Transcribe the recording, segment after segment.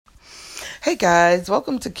Hey guys,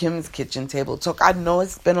 welcome to Kim's Kitchen Table Talk. I know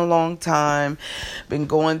it's been a long time. Been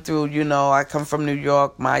going through, I come from New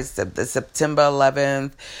York, the September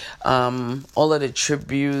 11th, all of the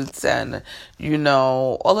tributes and,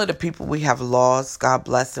 all of the people we have lost. God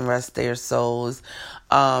bless and rest their souls.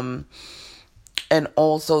 And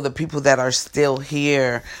also the people that are still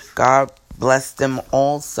here. God bless them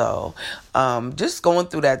also. Just going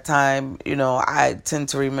through that time, I tend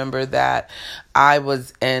to remember that I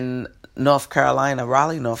was in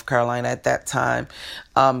Raleigh, North Carolina at that time,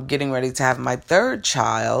 getting ready to have my third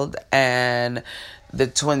child, and the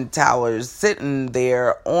Twin Towers sitting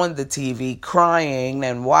there on the TV crying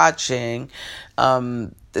and watching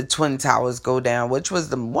the Twin Towers go down, which was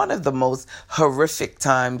one of the most horrific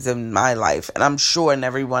times in my life, and I'm sure in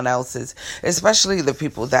everyone else's, especially the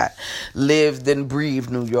people that lived and breathed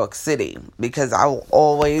New York City, because I will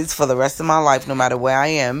always, for the rest of my life, no matter where I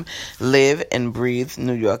am, live and breathe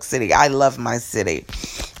New York City. I love my city.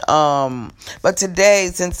 But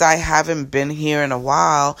today, since I haven't been here in a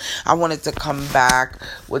while, I wanted to come back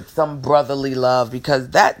with some brotherly love,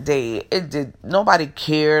 because that day, nobody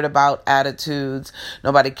cared about attitudes.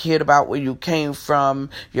 Nobody cared about where you came from,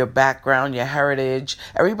 your background, your heritage.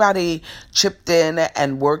 Everybody chipped in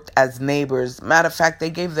and worked as neighbors. Matter of fact,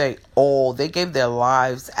 they gave their all. They gave their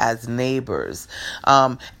lives as neighbors,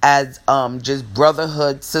 as just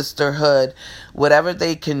brotherhood, sisterhood, whatever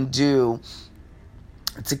they can do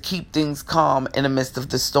to keep things calm in the midst of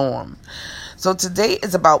the storm. So today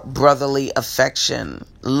is about brotherly affection.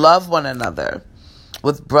 Love one another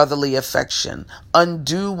with brotherly affection.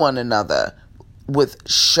 Undo one another with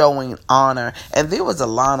showing honor. And there was a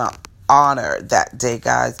lot of honor that day,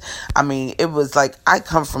 guys. I mean, it was like, I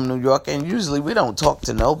come from New York, and usually we don't talk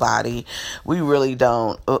to nobody. We really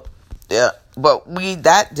don't. But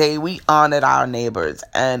that day we honored our neighbors,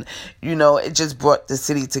 and it just brought the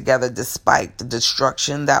city together despite the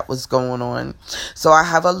destruction that was going on. So I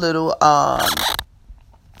have a little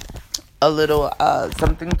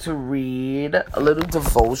something to read, a little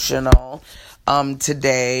devotional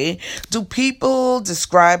today. Do people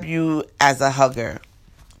describe you as a hugger?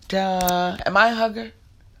 Am I a hugger?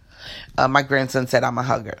 My grandson said I'm a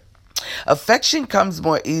hugger. Affection comes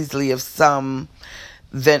more easily of some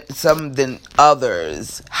than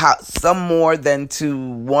others, some more than to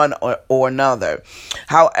one or another.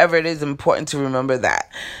 However, it is important to remember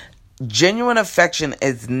that genuine affection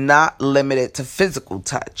is not limited to physical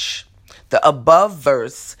touch. The above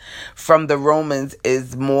verse from the Romans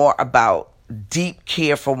is more about deep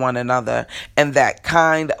care for one another, and that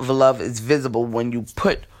kind of love is visible when you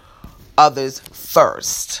put others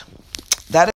first. That